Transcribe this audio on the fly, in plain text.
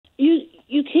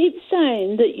you keep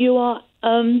saying that you are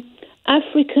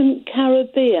African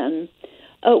Caribbean,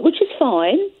 which is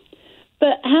fine,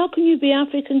 but how can you be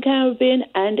African Caribbean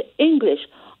and English?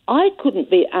 I couldn't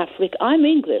be African. I'm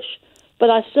English, but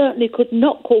I certainly could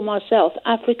not call myself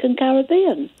African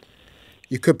Caribbean.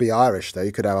 You could be Irish, though.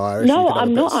 You could have Irish. No,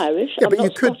 I'm not Irish. Yeah, I'm but not you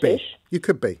could Scottish. be. You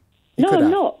could be. No,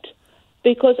 I'm not.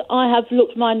 Because I have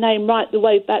looked my name right the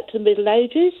way back to the Middle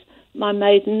Ages, my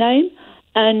maiden name,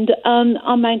 and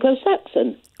I'm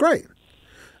Anglo-Saxon. Great.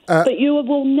 But you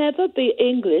will never be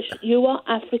English. You are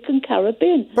African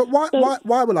Caribbean. But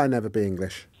why will I never be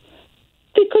English?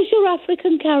 Because you're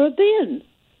African Caribbean.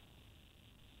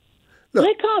 Look,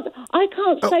 I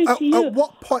can't say to you. At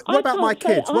what point? What about my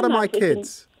kids? What are my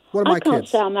kids? What are my kids? I can't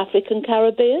say I'm African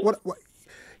Caribbean. What?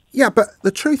 Yeah, but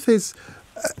the truth is,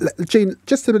 Jean,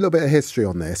 just a little bit of history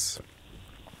on this.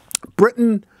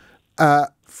 Britain,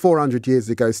 400 years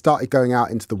ago, started going out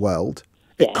into the world.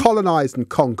 It colonised and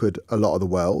conquered a lot of the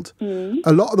world.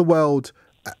 A lot of the world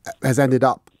has ended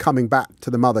up coming back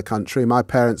to the mother country. My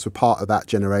parents were part of that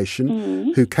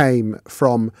generation who came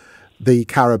from the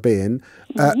Caribbean.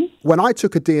 When I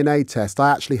took a DNA test,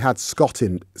 I actually had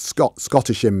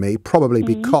Scottish in me, probably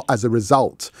because as a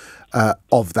result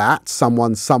of that,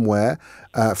 someone somewhere,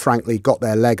 frankly, got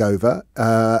their leg over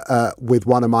with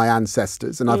one of my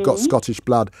ancestors, and I've got Scottish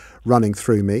blood running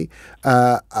through me.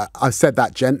 I've said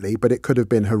that gently, but it could have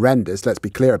been horrendous. Let's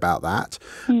be clear about that.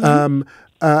 And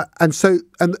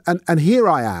here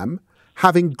I am,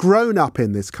 having grown up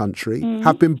in this country,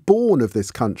 have been born of this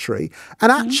country,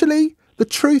 and actually, the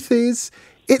truth is,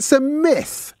 it's a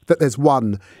myth that there's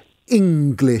one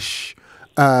English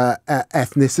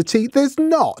ethnicity. There's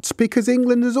not, because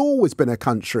England has always been a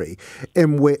country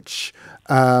in which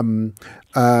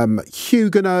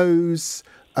Huguenots,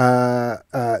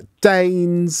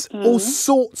 Danes, all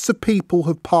sorts of people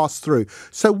have passed through.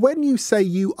 So when you say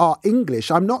you are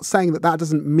English, I'm not saying that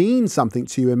doesn't mean something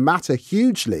to you and matter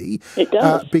hugely. It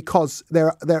does. Because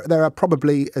there are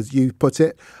probably, as you put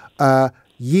it,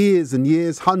 years and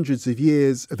years, hundreds of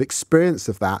years of experience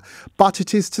of that. But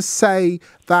it is to say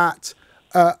that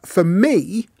for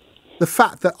me, the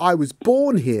fact that I was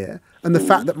born here and the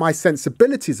fact that my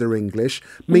sensibilities are English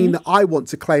mean that I want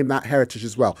to claim that heritage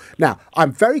as well. Now,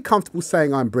 I'm very comfortable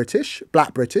saying I'm British,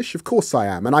 Black British. Of course I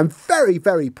am. And I'm very,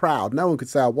 very proud. No one could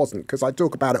say I wasn't, because I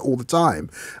talk about it all the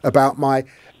time, about my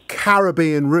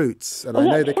Caribbean roots. And I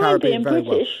know the Caribbean very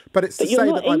well. But it's to say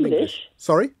that I'm English.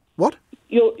 Sorry? What?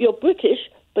 You're British,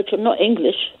 but you're not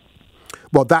English.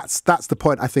 Well, that's the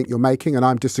point I think you're making, and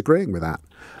I'm disagreeing with that.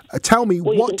 Tell me,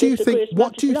 what do you think?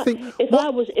 What do you think? If I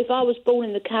was born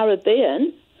in the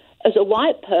Caribbean as a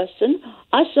white person,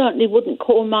 I certainly wouldn't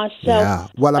call myself. Yeah.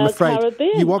 Well, I'm afraid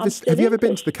Caribbean. you obviously have you ever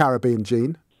been to the Caribbean,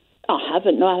 Jean? I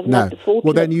haven't. No, I haven't had the fortune.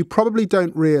 Well, then you probably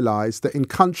don't realise that in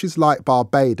countries like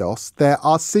Barbados, there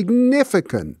are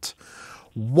significant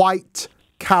white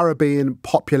Caribbean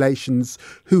populations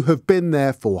who have been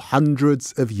there for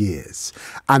hundreds of years,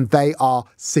 and they are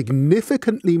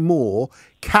significantly more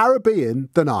Caribbean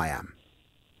than I am.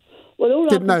 Well, all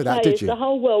Didn't I know can that, say did is you? the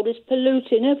whole world is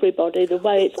polluting everybody the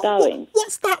way it's going.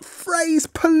 What's that phrase,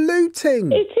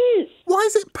 polluting? It is. Why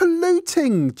is it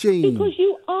polluting, Jean? Because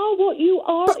you are what you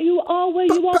are. You are where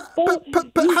you are born.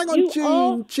 But hang on,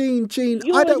 Jean.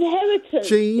 Your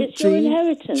inheritance. It's your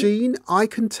inheritance. Jean, I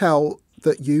can tell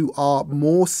that you are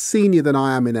more senior than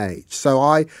I am in age. So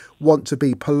I want to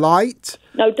be polite.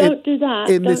 No, don't do that.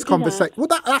 In this conversation. Well,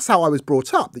 that's how I was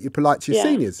brought up, that you're polite to your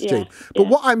seniors, Jean. But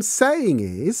what I'm saying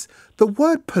is the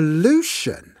word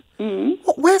pollution.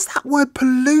 Where's that word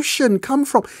pollution come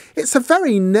from? It's a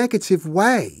very negative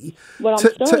way. Well,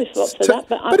 I'm sorry for that,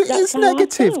 but it is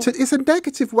negative. It's a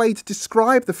negative way to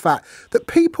describe the fact that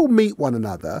people meet one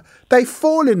another, they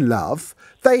fall in love,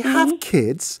 they have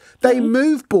kids, they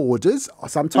move borders,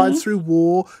 sometimes through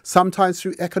war, sometimes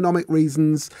through economic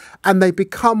reasons, and they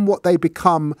become what they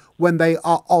become when they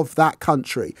are of that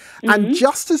country. And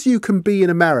just as you can be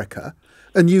in America,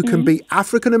 and you can be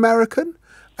African American,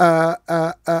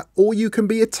 or you can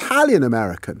be Italian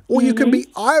American, or you can be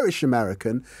Irish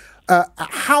American,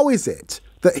 how is it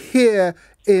that here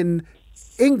in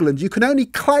England you can only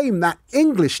claim that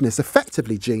Englishness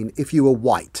effectively, Jean, if you are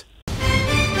white?